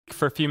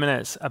for a few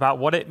minutes about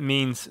what it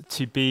means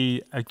to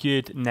be a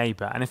good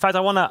neighbor. And in fact, I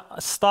want to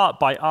start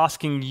by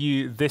asking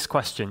you this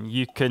question.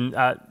 You can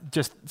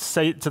just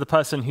say it to the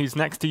person who's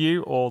next to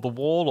you, or the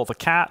wall, or the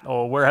cat,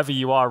 or wherever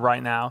you are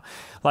right now.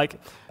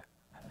 Like,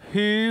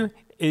 who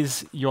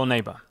is your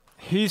neighbor?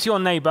 Who's your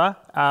neighbor,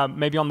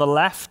 maybe on the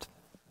left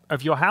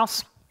of your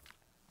house?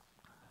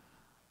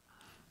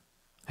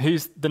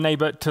 Who's the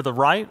neighbor to the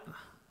right?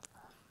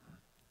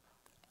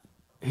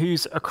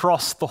 Who's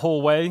across the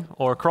hallway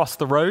or across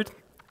the road?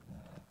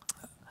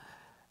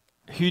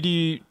 Who do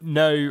you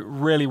know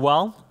really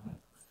well?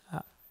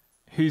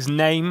 Whose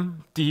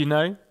name do you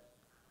know?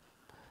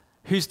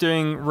 Who's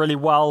doing really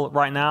well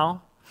right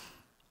now?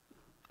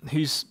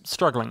 Who's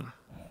struggling?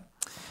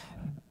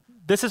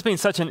 This has been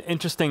such an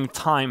interesting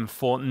time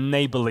for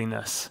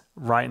neighborliness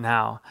right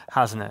now,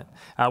 hasn't it?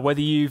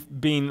 Whether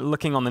you've been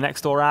looking on the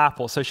Nextdoor app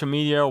or social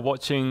media or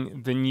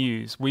watching the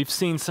news, we've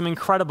seen some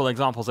incredible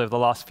examples over the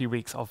last few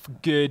weeks of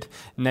good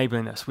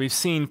neighborliness. We've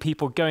seen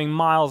people going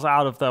miles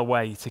out of their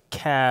way to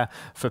care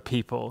for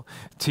people,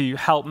 to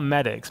help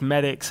medics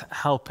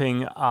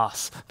helping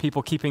us,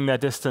 people keeping their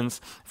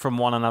distance from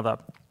one another.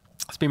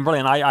 It's been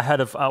brilliant. I heard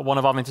of one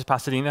of our Vintage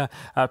Pasadena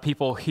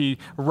people who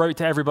wrote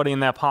to everybody in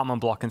their apartment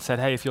block and said,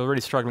 hey, if you're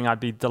really struggling, I'd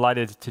be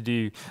delighted to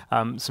do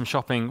some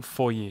shopping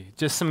for you.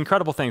 Just some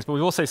incredible things. But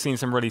we've also seen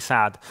some really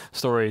sad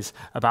stories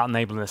about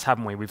neighborliness,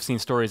 haven't we? We've seen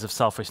stories of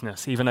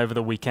selfishness. Even over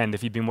the weekend,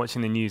 if you've been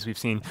watching the news, we've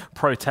seen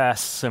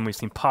protests and we've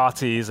seen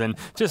parties and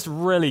just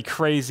really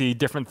crazy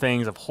different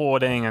things of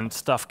hoarding and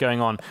stuff going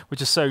on,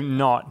 which is so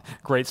not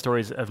great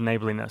stories of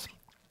neighborliness.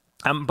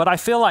 But I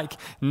feel like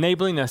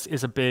neighborliness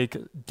is a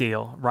big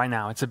deal right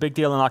now. It's a big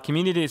deal in our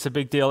community, it's a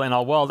big deal in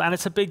our world, and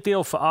it's a big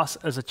deal for us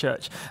as a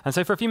church. And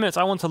so for a few minutes,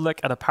 I want to look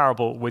at a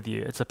parable with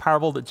you. It's a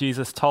parable that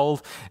Jesus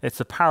told. It's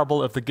the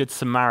parable of the Good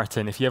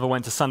Samaritan. If you ever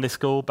went to Sunday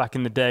school back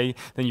in the day,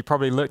 then you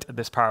probably looked at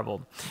this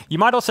parable. You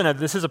might also know that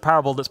this is a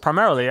parable that's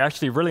primarily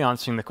actually really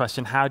answering the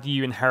question, how do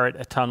you inherit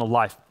eternal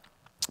life?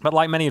 But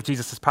like many of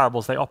Jesus'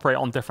 parables, they operate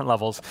on different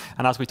levels.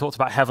 And as we talked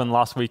about heaven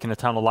last week and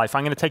eternal life,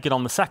 I'm going to take it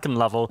on the second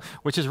level,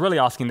 which is really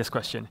asking this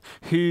question.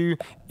 Who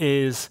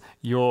is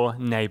your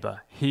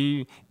neighbor?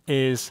 Who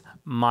is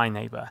my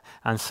neighbor?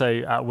 And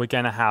so we're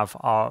going to have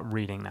our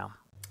reading now.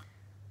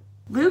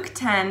 Luke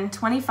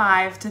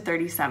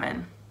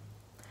 10:25-37.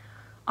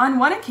 On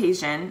one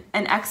occasion,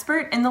 an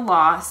expert in the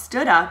law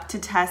stood up to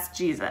test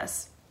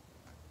Jesus.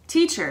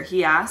 "Teacher,"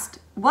 he asked,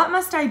 "what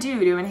must I do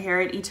to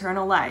inherit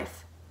eternal life?"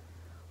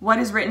 "What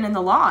is written in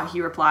the law?"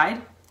 he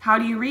replied. "How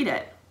do you read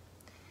it?"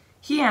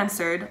 He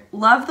answered,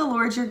 "Love the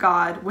Lord your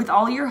God with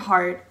all your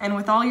heart and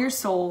with all your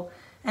soul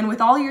and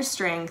with all your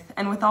strength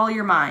and with all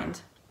your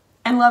mind,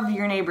 and love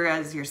your neighbor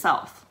as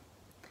yourself."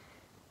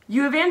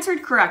 "You have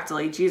answered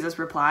correctly," Jesus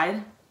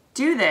replied.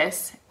 "Do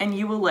this and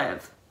you will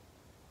live."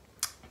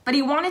 But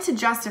he wanted to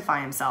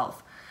justify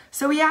himself,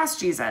 so he asked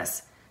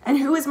Jesus, "And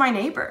who is my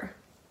neighbor?"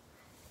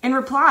 In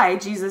reply,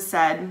 Jesus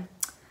said,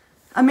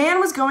 "A man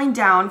was going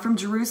down from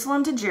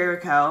Jerusalem to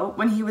Jericho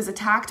when he was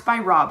attacked by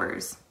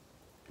robbers.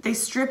 They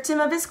stripped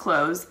him of his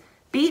clothes,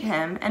 beat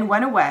him, and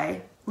went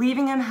away,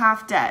 leaving him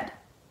half dead.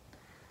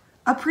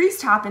 A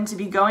priest happened to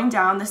be going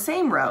down the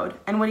same road,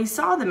 and when he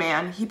saw the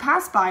man, he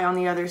passed by on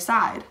the other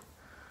side.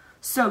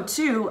 So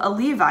too, a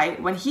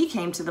Levite, when he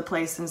came to the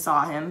place and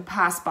saw him,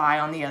 passed by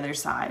on the other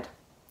side.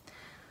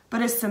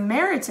 But a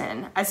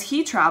Samaritan, as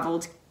he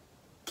traveled,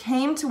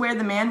 came to where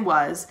the man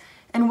was,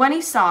 and when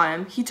he saw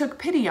him, he took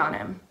pity on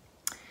him.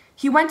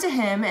 He went to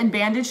him and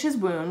bandaged his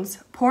wounds,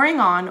 pouring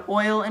on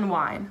oil and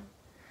wine.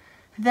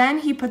 Then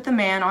he put the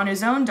man on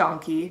his own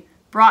donkey,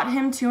 brought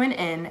him to an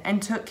inn,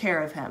 and took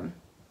care of him.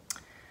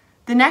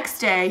 The next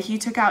day he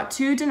took out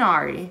 2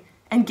 denarii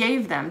and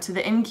gave them to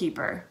the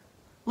innkeeper.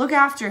 'Look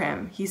after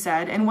him,' he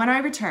said, 'and when I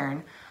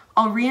return,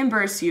 I'll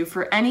reimburse you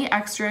for any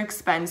extra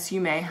expense you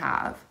may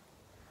have.'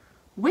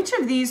 Which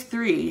of these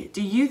 3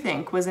 do you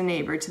think was a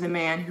neighbor to the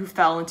man who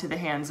fell into the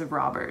hands of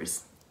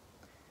robbers?"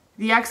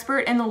 The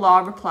expert in the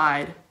law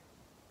replied,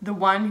 "The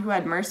one who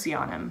had mercy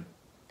on him."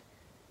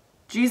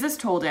 Jesus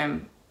told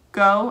him,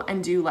 "Go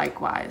and do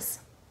likewise."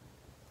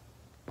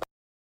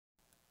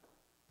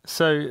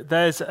 So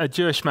there's a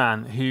Jewish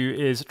man who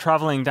is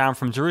traveling down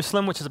from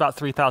Jerusalem, which is about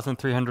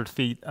 3,300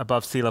 feet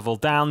above sea level,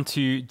 down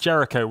to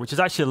Jericho, which is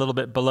actually a little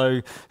bit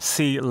below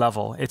sea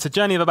level. It's a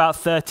journey of about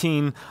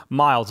 13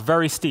 miles,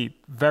 very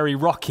steep, very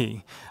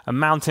rocky, a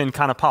mountain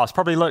kind of pass.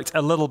 Probably looked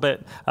a little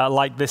bit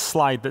like this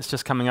slide that's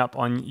just coming up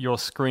on your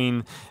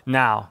screen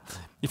now.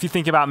 If you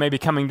think about maybe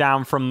coming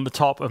down from the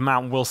top of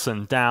Mount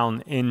Wilson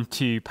down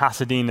into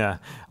Pasadena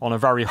on a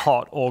very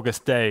hot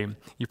August day,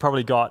 you've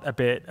probably got a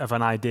bit of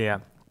an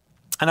idea.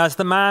 And as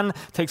the man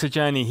takes a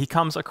journey, he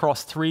comes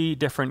across 3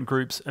 different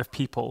groups of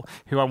people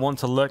who I want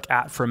to look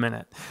at for a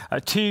minute.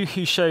 2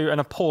 who show an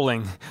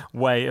appalling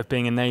way of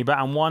being a neighbor,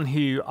 and 1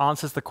 who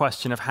answers the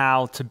question of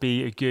how to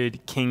be a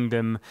good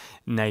kingdom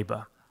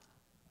neighbor.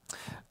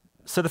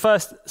 So the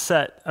first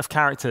set of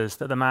characters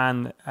that the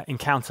man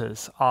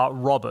encounters are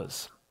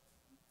robbers.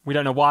 We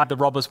don't know why the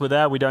robbers were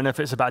there. We don't know if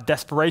it's about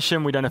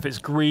desperation. We don't know if it's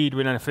greed.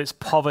 We don't know if it's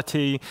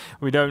poverty.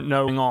 We don't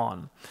know what's going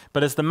on.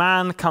 But as the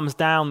man comes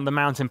down the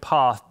mountain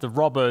path, the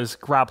robbers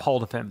grab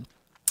hold of him.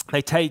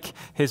 They take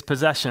his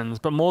possessions,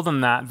 but more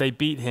than that, they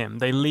beat him.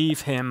 They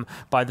leave him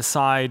by the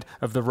side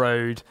of the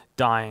road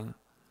dying.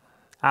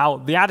 Now,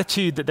 the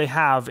attitude that they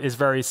have is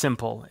very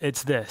simple.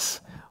 It's this: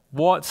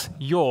 what's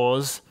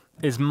yours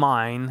is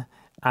mine,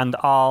 and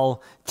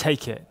I'll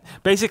take it.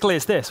 Basically,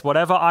 it's this: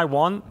 whatever I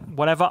want,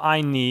 whatever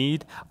I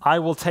need, I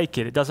will take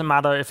it. It doesn't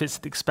matter if it's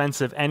the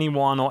expense of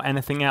anyone or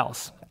anything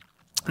else.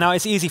 Now,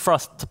 it's easy for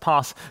us to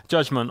pass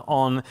judgment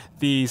on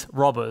these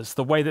robbers.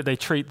 The way that they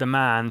treat the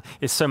man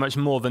is so much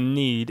more than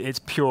need. It's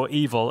pure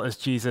evil, as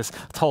Jesus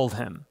told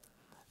him.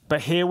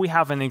 But here we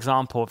have an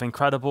example of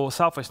incredible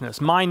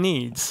selfishness. My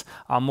needs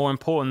are more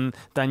important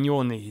than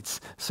your needs.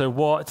 So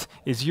what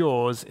is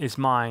yours is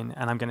mine,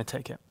 and I'm going to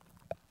take it.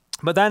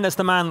 But then as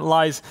the man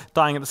lies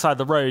dying at the side of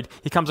the road,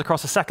 he comes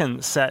across a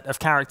second set of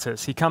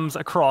characters. He comes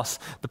across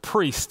the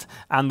priest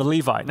and the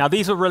Levite. Now,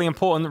 these were really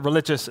important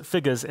religious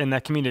figures in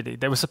their community.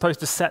 They were supposed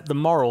to set the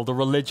moral, the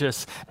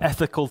religious,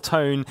 ethical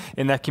tone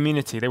in their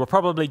community. They were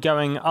probably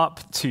going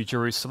up to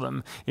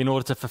Jerusalem in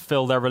order to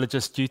fulfill their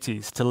religious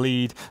duties, to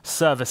lead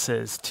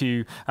services,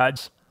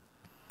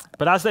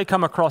 But as they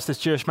come across this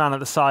Jewish man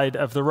at the side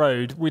of the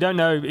road, we don't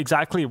know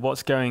exactly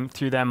what's going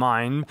through their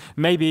mind.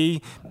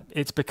 Maybe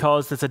it's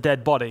because there's a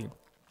dead body,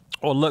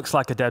 or looks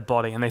like a dead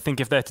body, and they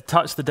think if they're to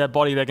touch the dead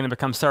body, they're going to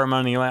become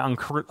ceremonially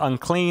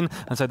unclean,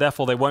 and so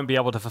therefore they won't be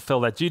able to fulfill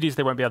their duties,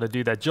 they won't be able to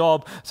do their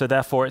job, so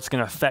therefore it's going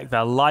to affect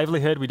their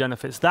livelihood. We don't know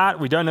if it's that.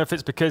 We don't know if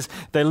it's because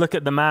they look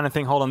at the man and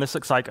think, hold on, this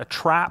looks like a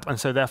trap, and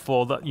so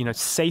therefore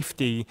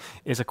safety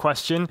is a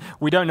question.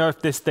 We don't know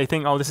if they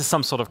think, oh, this is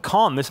some sort of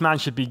con. This man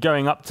should be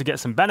going up to get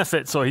some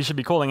benefits, or he should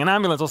be calling an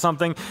ambulance or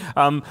something.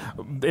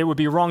 It would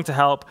be wrong to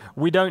help.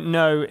 We don't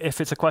know if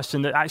it's a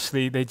question that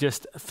actually they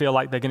just feel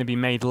like they're going to be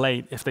made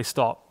late if they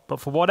stop. But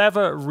for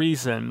whatever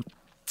reason,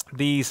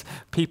 these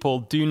people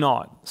do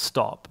not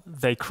stop.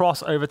 They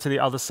cross over to the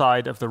other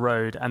side of the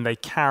road and they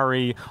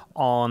carry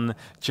on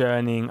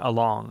journeying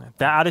along.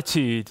 Their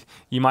attitude,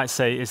 you might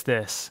say, is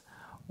this: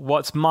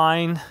 what's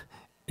mine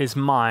is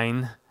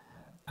mine,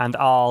 and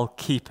I'll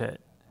keep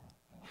it.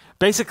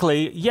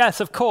 Basically, yes,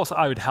 of course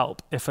I would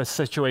help if a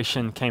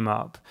situation came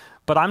up,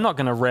 but I'm not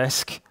going to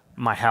risk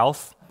my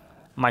health,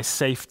 my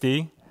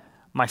safety,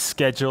 my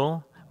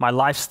schedule, my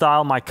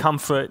lifestyle, my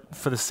comfort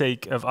for the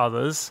sake of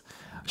others.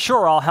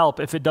 Sure, I'll help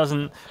if it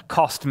doesn't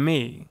cost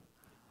me.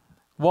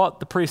 What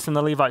the priest and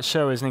the Levite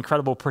show is an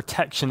incredible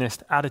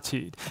protectionist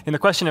attitude. In the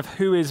question of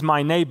who is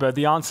my neighbor,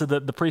 the answer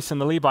that the priest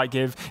and the Levite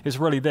give is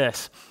really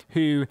this: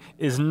 who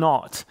is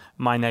not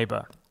my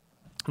neighbor?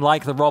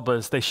 Like the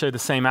robbers, they show the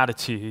same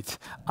attitude.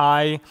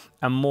 I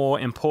am more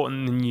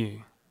important than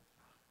you.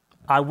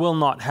 I will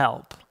not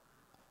help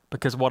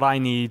because what I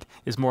need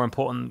is more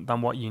important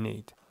than what you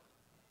need.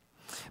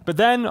 But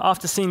then,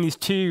 after seeing these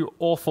two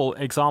awful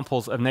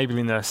examples of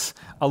neighborliness,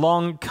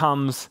 along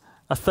comes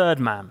a third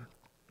man,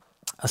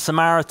 a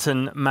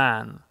Samaritan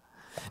man.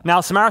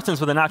 Now, Samaritans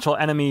were the natural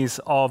enemies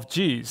of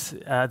Jews.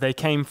 They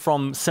came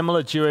from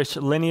similar Jewish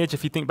lineage.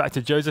 If you think back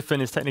to Joseph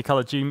and his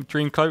Technicolor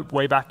Dreamcoat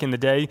way back in the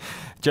day,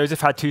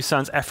 Joseph had two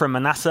sons, Ephraim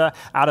and Manasseh.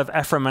 Out of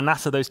Ephraim and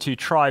Manasseh, those two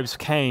tribes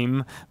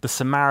came the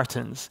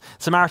Samaritans.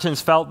 Samaritans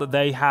felt that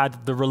they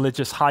had the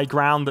religious high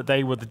ground, that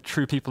they were the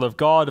true people of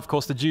God. Of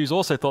course, the Jews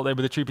also thought they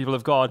were the true people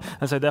of God,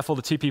 and so therefore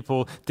the two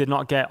people did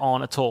not get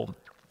on at all.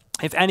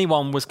 If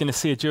anyone was going to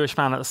see a Jewish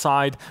man at the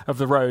side of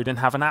the road and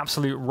have an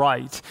absolute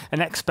right, an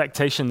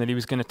expectation that he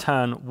was going to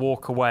turn,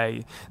 walk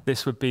away,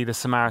 this would be the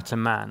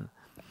Samaritan man.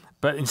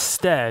 But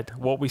instead,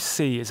 what we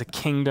see is a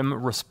kingdom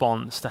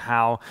response to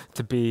how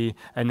to be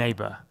a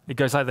neighbor. It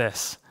goes like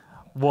this: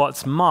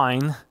 what's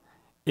mine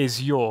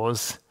is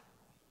yours,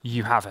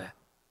 you have it.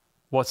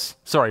 What's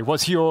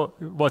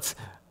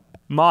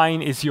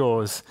mine is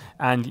yours,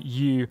 and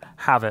you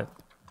have it.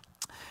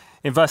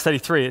 In verse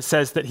 33, it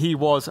says that he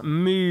was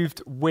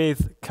moved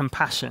with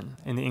compassion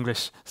in the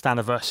English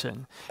Standard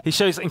Version. He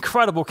shows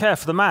incredible care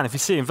for the man. If you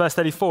see in verse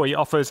 34, he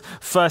offers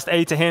first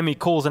aid to him. He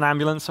calls an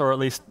ambulance, or at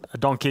least a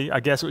donkey, I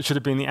guess, which should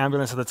have been the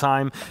ambulance at the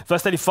time.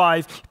 Verse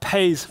 35, he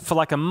pays for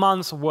like a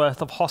month's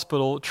worth of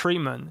hospital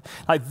treatment.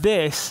 Like,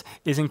 this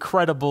is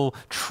incredible,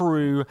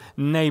 true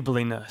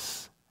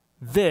neighborliness.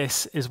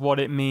 This is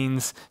what it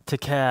means to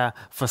care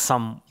for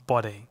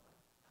somebody.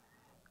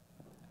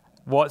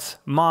 What's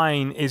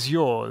mine is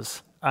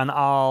yours, and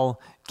I'll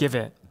give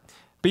it.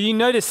 But you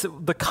notice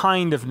the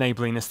kind of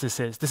neighborliness this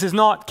is. This is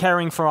not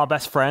caring for our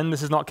best friend.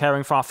 This is not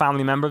caring for our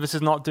family member. This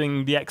is not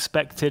doing the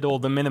expected or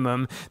the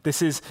minimum.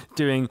 This is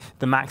doing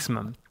the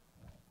maximum.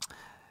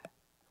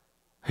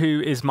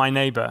 Who is my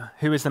neighbor?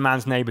 Who is the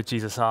man's neighbor,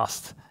 Jesus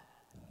asked.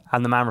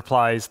 And the man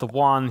replies, the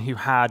one who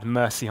had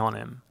mercy on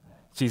him.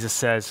 Jesus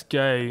says,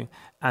 go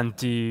and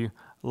do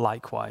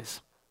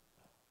likewise.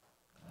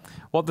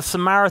 What the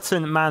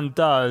Samaritan man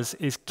does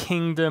is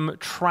kingdom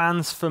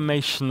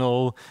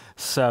transformational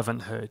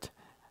servanthood.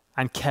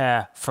 and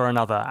care for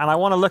another. And I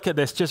want to look at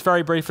this just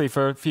very briefly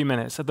for a few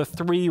minutes, at the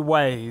 3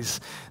 ways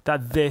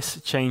that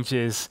this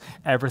changes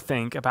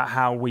everything about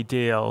how we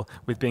deal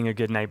with being a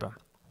good neighbor.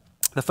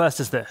 The first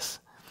is this: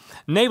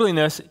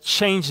 neighborliness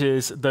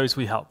changes those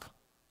we help.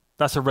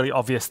 That's a really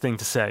obvious thing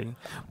to say.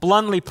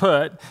 Bluntly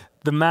put,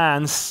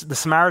 the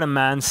Samaritan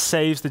man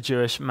saves the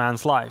Jewish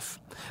man's life.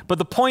 But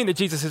the point that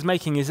Jesus is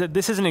making is that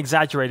this is an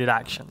exaggerated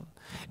action.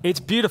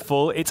 It's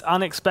beautiful, it's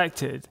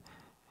unexpected.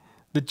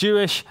 The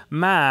Jewish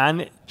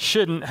man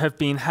shouldn't have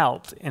been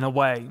helped in a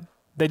way.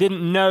 They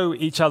didn't know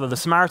each other. The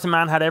Samaritan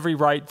man had every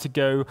right to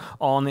go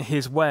on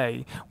his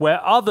way, where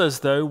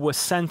others, though, were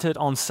centered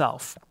on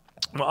self.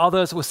 Where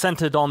others were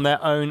centered on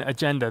their own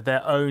agenda,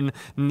 their own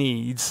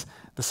needs.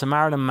 The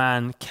Samaritan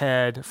man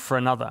cared for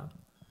another.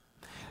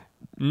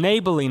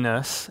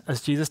 Neighborliness,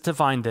 as Jesus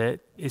defined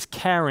it, is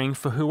caring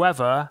for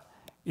whoever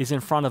is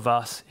in front of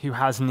us who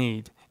has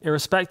need,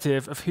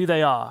 irrespective of who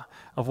they are,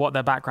 of what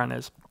their background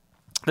is.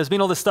 There's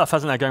been all this stuff,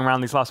 hasn't there, going around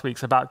these last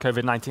weeks about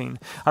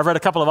COVID-19. I've read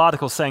a couple of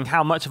articles saying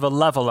how much of a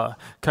leveler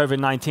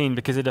COVID-19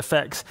 because it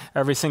affects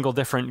every single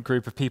different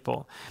group of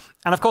people.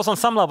 And of course, on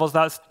some levels,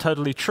 that's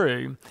totally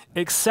true,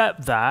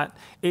 except that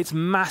it's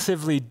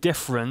massively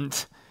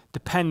different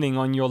depending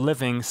on your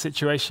living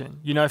situation.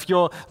 You know, if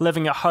you're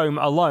living at home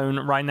alone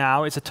right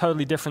now, it's a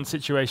totally different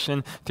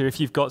situation to if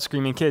you've got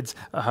screaming kids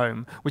at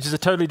home, which is a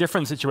totally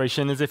different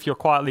situation as if you're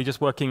quietly just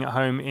working at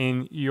home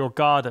in your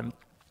garden.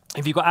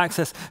 If you've got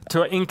access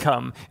to an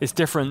income, it's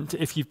different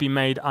if you've been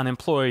made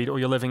unemployed or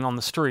you're living on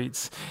the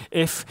streets.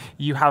 If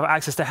you have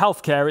access to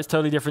healthcare, it's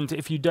totally different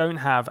if you don't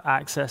have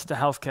access to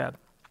healthcare.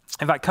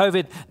 In fact,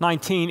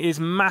 COVID-19 is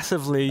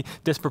massively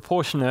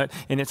disproportionate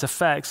in its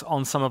effects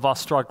on some of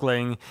us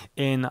struggling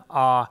in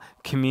our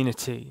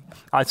community.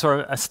 I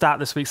saw a stat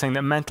this week saying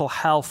that mental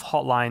health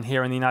hotline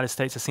here in the United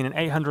States has seen an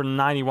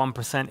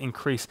 891%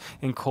 increase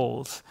in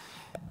calls.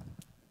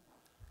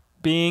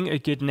 Being a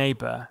good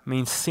neighbor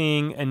means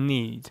seeing a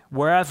need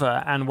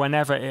wherever and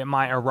whenever it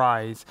might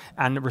arise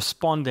and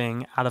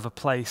responding out of a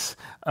place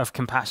of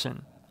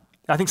compassion.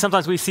 I think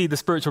sometimes we see the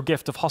spiritual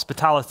gift of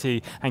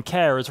hospitality and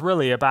care as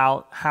really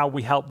about how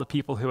we help the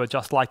people who are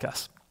just like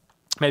us.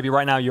 Maybe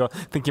right now you're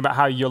thinking about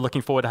how you're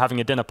looking forward to having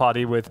a dinner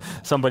party with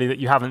somebody that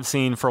you haven't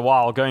seen for a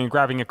while, going and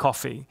grabbing a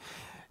coffee.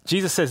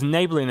 Jesus says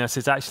neighborliness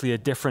is actually a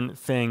different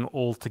thing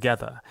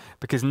altogether,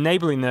 because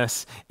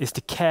neighborliness is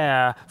to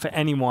care for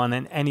anyone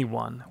and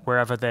anyone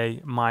wherever they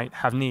might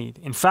have need.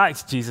 In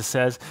fact, Jesus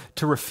says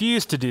to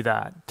refuse to do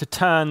that, to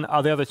turn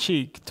the other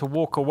cheek, to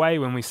walk away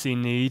when we see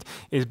need,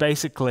 is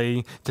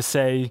basically to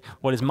say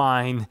what is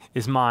mine,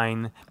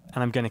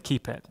 and I'm going to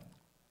keep it.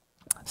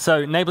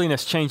 So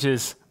neighborliness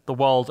changes the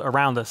world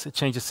around us. It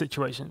changes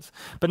situations.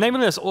 But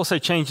neighborliness also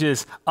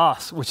changes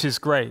us, which is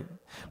great,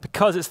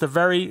 because it's the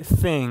very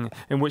thing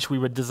in which we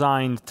were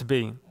designed to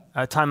be.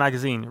 Time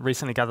magazine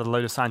recently gathered a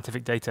load of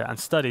scientific data and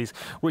studies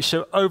which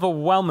show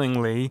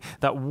overwhelmingly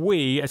that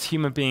we as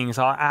human beings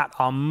are at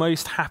our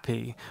most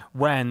happy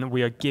when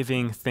we are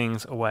giving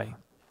things away.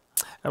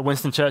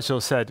 Winston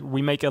Churchill said,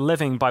 "We make a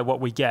living by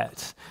what we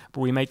get, but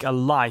we make a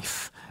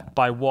life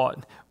by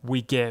what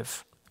we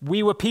give."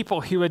 We were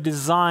people who were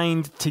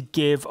designed to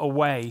give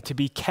away, to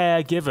be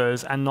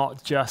caregivers and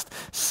not just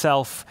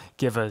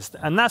self-givers.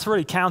 And that's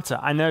really counter,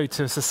 I know,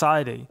 to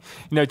society.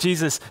 You know,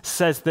 Jesus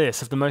says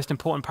this of the most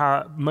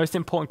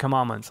important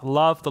commandments: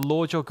 love the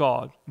Lord your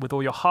God with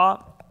all your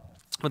heart,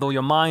 with all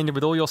your mind, and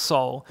with all your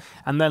soul,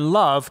 and then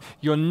love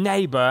your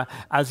neighbor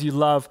as you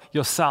love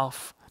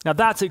yourself. Now,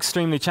 that's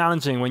extremely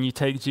challenging when you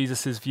take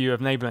Jesus' view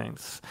of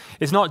neighborliness.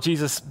 It's not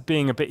Jesus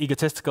being a bit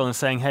egotistical and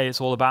saying, hey, it's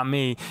all about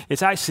me.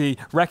 It's actually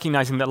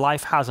recognizing that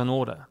life has an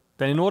order.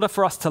 That in order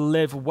for us to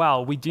live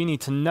well, we do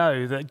need to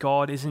know that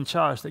God is in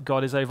charge, that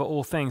God is over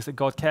all things, that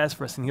God cares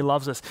for us and he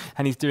loves us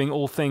and he's doing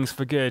all things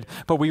for good.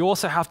 But we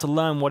also have to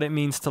learn what it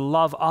means to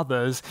love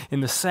others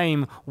in the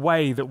same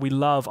way that we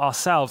love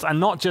ourselves,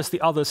 and not just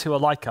the others who are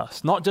like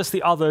us, not just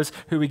the others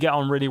who we get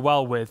on really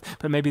well with,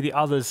 but maybe the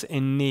others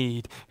in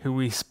need who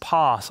we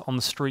pass on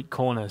the street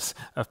corners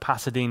of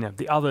Pasadena,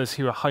 the others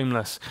who are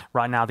homeless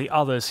right now, the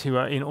others who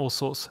are in all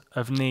sorts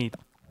of need.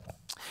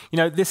 You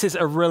know, this is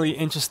a really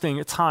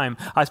interesting time.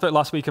 I spoke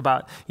last week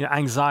about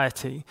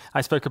anxiety.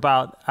 I spoke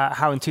about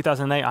how in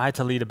 2008 I had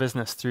to lead a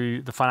business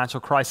through the financial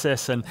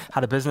crisis and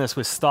had a business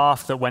with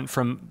staff that went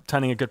from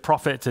turning a good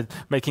profit to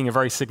making a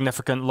very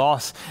significant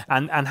loss,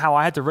 and how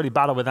I had to really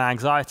battle with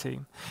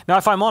anxiety. Now,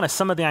 if I'm honest,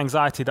 some of the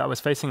anxiety that I was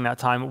facing that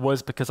time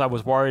was because I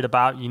was worried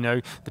about,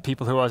 the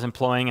people who I was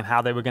employing and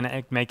how they were going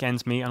to make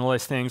ends meet and all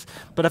those things.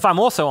 But if I'm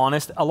also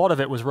honest, a lot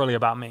of it was really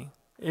about me.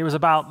 It was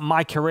about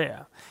my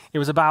career. It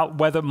was about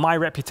my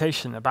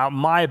reputation, about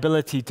my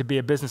ability to be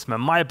a businessman,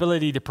 my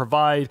ability to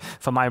provide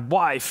for my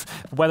wife,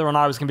 whether or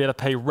not I was going to be able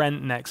to pay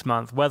rent next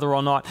month, whether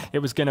or not it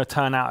was going to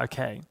turn out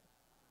okay.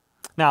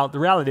 Now, the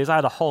reality is I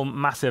had a whole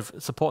massive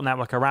support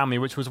network around me,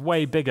 which was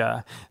way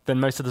bigger than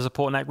most of the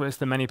support networks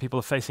that many people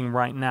are facing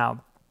right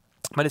now.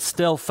 But it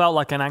still felt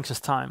like an anxious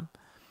time.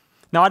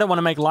 Now, I don't want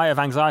to make light of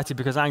anxiety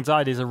because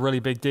anxiety is a really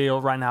big deal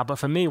right now. But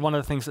for me, one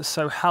of the things that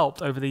so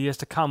helped over the years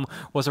to come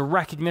was a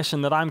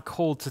recognition that I'm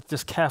called to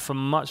just care for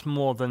much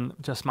more than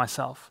just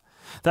myself.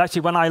 That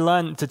actually, when I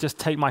learned to just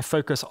take my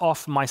focus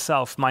off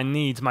myself, my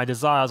needs, my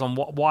desires, on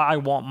what I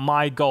want,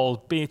 my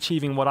goal, be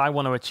achieving what I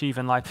want to achieve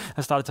in life,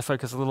 and started to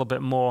focus a little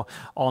bit more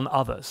on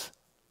others.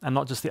 And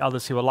not just the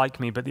others who are like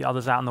me, but the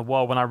others out in the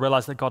world, when I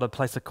realized that God had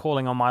placed a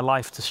calling on my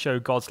life to show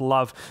God's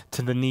love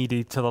to the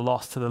needy, to the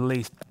lost, to the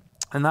least.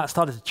 And that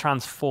started to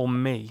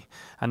transform me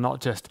and not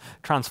just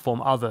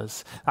transform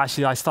others.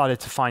 Actually, I started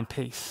to find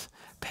peace.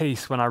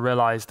 Peace when I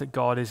realized that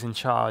God is in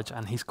charge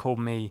and he's called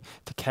me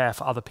to care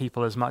for other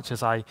people as much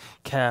as I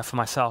care for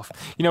myself.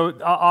 You know,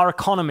 our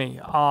economy,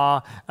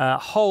 our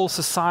whole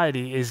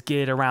society is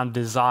geared around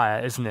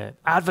desire, isn't it?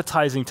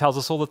 Advertising tells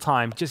us all the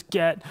time, just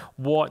get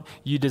what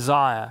you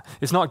desire.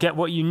 It's not get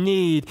what you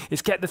need,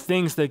 it's get the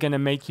things that are going to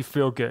make you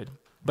feel good.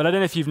 But I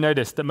don't know if you've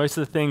noticed that most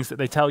of the things that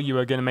they tell you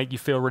are going to make you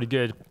feel really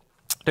good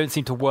don't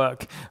seem to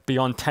work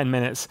beyond 10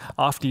 minutes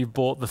after you've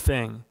bought the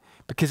thing,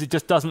 because it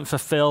just doesn't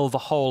fulfill the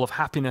whole of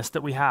happiness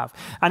that we have.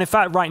 And in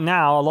fact, right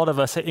now, a lot of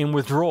us are in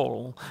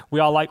withdrawal.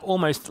 We are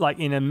almost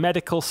in a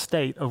medical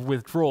state of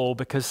withdrawal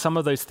because some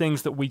of those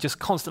things that we just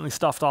constantly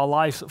stuffed our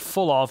lives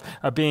full of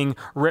are being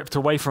ripped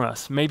away from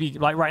us. Maybe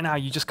right now,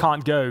 you just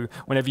can't go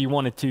whenever you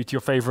wanted to your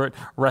favorite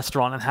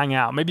restaurant and hang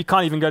out. Maybe you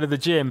can't even go to the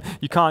gym.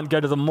 You can't go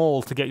to the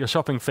mall to get your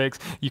shopping fix.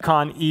 You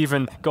can't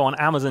even go on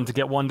Amazon to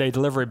get one-day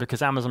delivery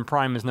because Amazon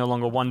Prime is no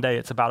longer one day.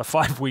 It's about a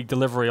 5-week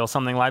delivery or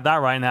something like that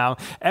right now.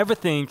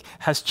 Everything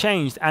has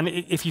changed. And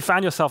if you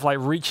found yourself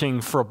reaching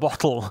for a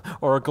bottle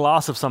or a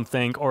glass of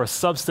something or a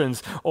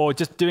substance or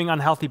just doing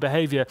unhealthy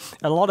behavior,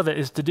 a lot of it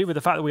is to do with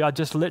the fact that we are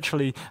just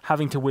literally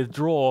having to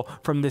withdraw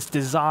from this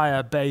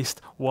desire-based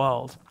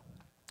world.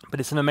 But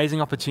it's an amazing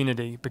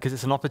opportunity because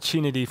it's an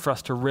opportunity for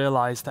us to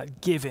realize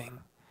that giving,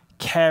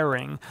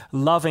 caring,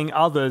 loving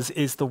others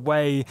is the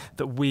way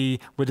that we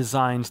were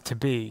designed to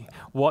be.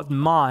 What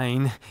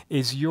mine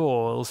is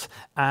yours,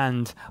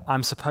 and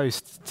I'm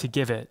supposed to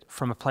give it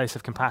from a place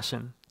of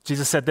compassion.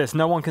 Jesus said this,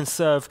 no one can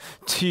serve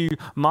two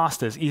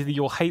masters. Either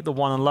you'll hate the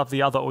one and love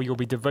the other, or you'll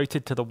be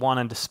devoted to the one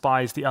and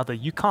despise the other.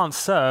 You can't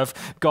serve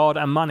God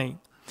and money.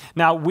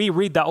 Now, we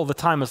read that all the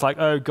time as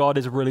oh, God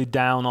is really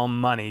down on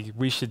money.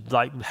 We should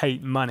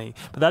hate money.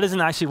 But that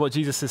isn't actually what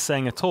Jesus is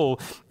saying at all.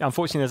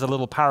 Unfortunately, there's a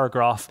little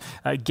paragraph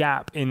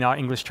gap in our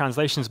English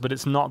translations, but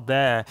it's not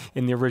there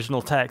in the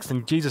original text.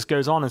 And Jesus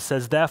goes on and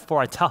says,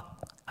 therefore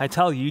I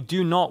tell you,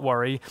 do not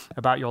worry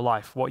about your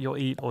life, what you'll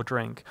eat or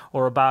drink,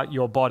 or about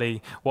your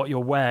body, what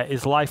you'll wear.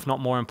 Is life not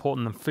more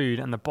important than food,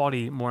 and the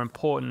body more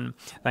important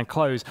than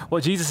clothes?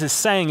 What Jesus is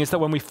saying is that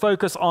when we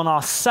focus on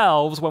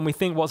ourselves, when we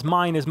think what's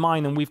mine is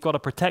mine and we've got to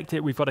protect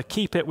it, we've got to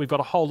keep it, we've got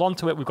to hold on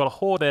to it, we've got to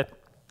hoard it,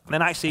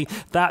 then actually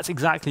that's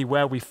exactly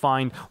where we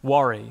find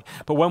worry.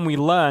 But when we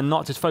learn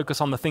not to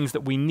focus on the things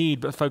that we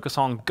need, but focus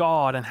on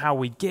God and how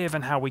we give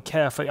and how we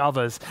care for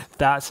others,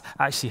 that's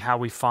actually how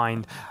we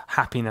find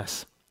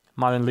happiness.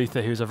 Martin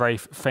Luther, who's a very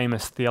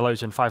famous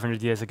theologian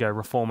 500 years ago,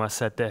 reformer,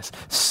 said this,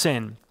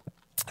 Sin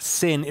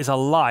is a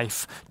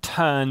life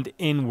turned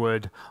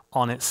inward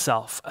on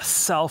itself, a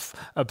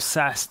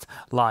self-obsessed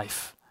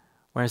life,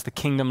 whereas the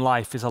kingdom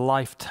life is a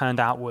life turned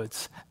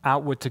outwards,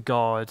 outward to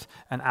God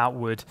and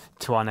outward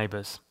to our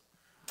neighbors.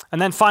 And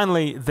then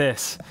finally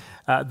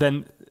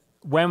then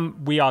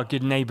when we are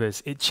good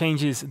neighbors, it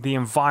changes the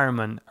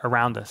environment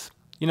around us.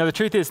 You know, the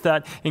truth is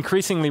that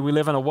increasingly we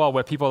live in a world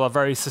where people are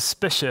very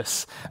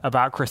suspicious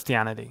about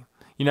Christianity.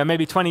 You know,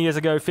 maybe 20 years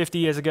ago, 50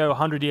 years ago,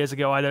 100 years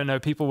ago, I don't know,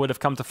 people would have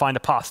come to find a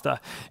pastor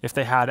if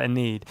they had a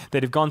need.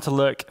 They'd have gone to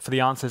look for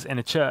the answers in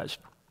a church.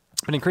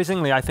 But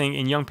increasingly, I think,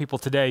 in young people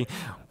today,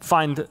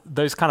 find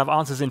those kind of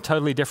answers in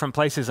totally different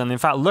places and, in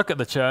fact, look at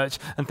the church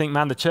and think,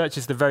 man, the church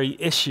is the very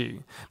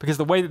issue. Because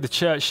the way that the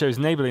church shows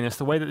neighborliness,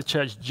 the way that the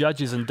church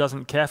judges and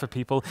doesn't care for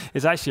people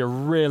is actually a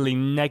really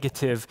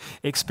negative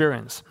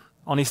experience.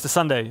 On Easter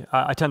Sunday,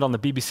 I turned on the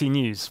BBC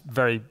News,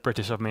 very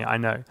British of me, I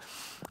know.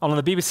 On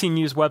the BBC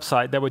News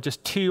website, there were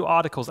just 2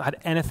 articles that had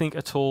anything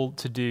at all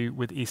to do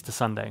with Easter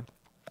Sunday.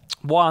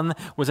 One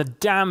was a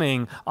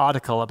damning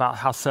article about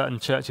how certain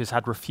churches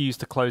had refused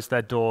to close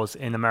their doors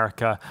in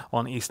America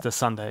on Easter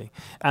Sunday.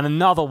 And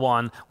another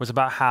one was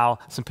about how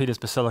St. Peter's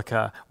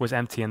Basilica was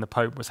empty and the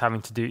Pope was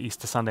having to do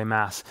Easter Sunday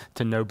Mass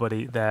to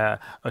nobody there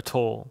at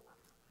all.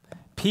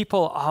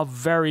 People are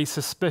very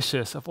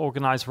suspicious of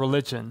organized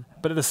religion,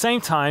 but at the same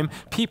time,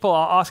 people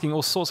are asking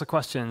all sorts of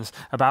questions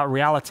about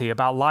reality,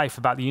 about life,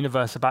 about the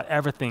universe, about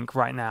everything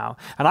right now.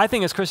 And I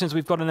think as Christians,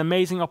 we've got an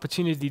amazing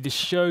opportunity to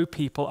show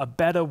people a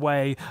better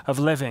way of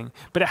living,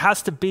 but it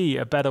has to be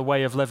a better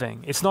way of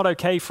living. It's not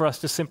okay for us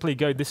to simply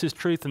go, this is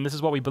truth and this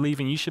is what we believe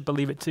and you should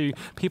believe it too.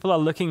 People are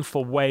looking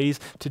for ways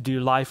to do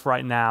life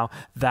right now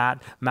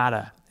that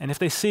matter. And if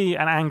they see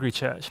an angry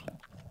church,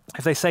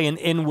 if they say an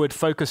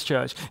inward-focused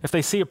church, if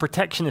they see a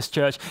protectionist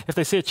church, if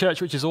they see a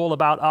church which is all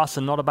about us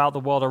and not about the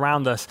world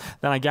around us,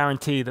 then I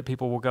guarantee that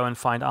people will go and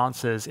find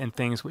answers in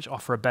things which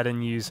offer a better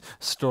news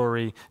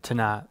story to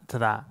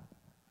that.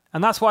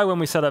 And that's why when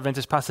we set up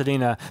Vintage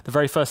Pasadena, the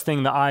very first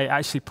thing that I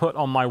actually put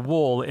on my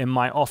wall in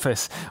my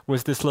office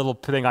was this little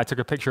thing. I took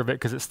a picture of it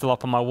because it's still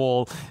up on my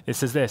wall. It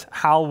says this: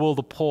 how will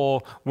the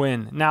poor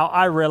win? Now,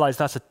 I realize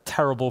that's a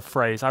terrible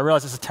phrase. I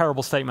realize it's a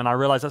terrible statement. I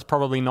realize that's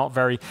probably not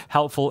very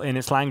helpful in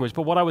its language.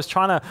 But what I was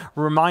trying to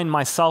remind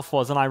myself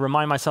was, and I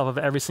remind myself of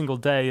it every single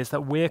day, is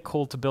that we're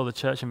called to build a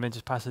church in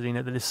Vintage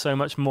Pasadena that is so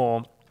much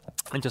more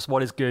and just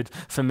what is good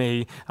for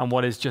me and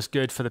what is just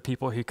good for the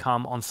people who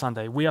come on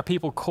Sunday. We are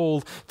people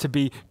called to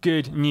be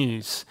good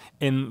news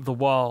in the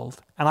world.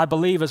 And I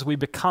believe as we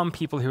become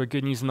people who are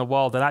good news in the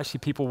world, that actually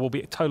people will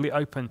be totally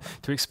open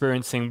to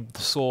experiencing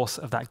the source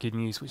of that good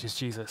news, which is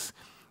Jesus.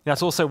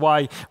 That's also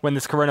why when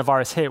this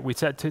coronavirus hit, we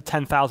set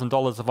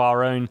 $10,000 of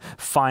our own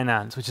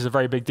finance, which is a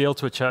very big deal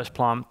to a church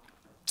plant.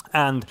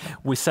 And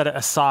we set it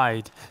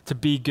aside to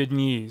be good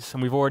news.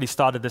 And we've already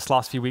started this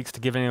last few weeks to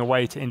giving it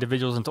away to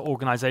individuals and to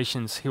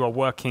organizations who are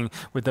working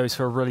with those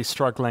who are really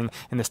struggling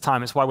in this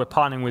time. It's why we're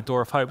partnering with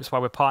Door of Hope. It's why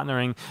we're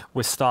partnering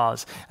with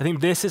Stars. I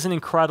think this is an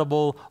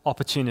incredible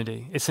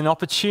opportunity. It's an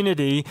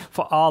opportunity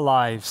for our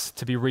lives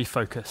to be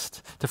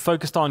refocused, to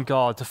focus on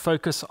God, to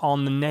focus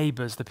on the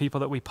neighbors, the people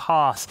that we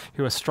pass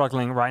who are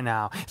struggling right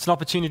now. It's an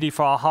opportunity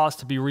for our hearts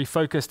to be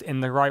refocused in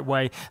the right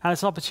way. And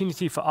it's an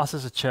opportunity for us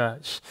as a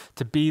church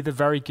to be the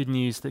very good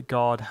news that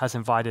God has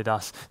invited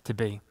us to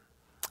be.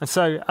 And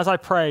so as I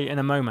pray in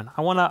a moment,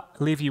 I want to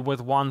leave you with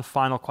one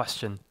final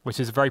question, which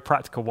is a very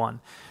practical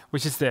one,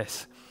 which is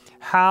this: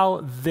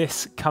 how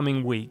this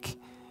coming week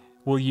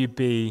will you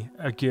be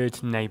a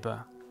good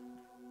neighbor?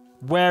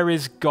 Where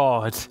is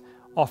God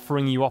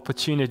offering you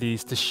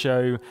opportunities to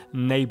show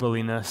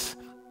neighborliness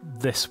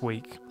this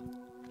week?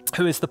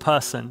 Who is the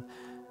person?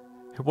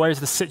 Where is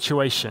the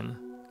situation?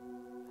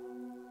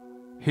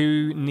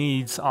 Who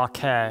needs our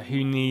care?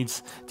 Who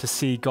needs to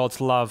see God's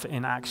love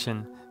in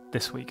action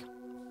this week?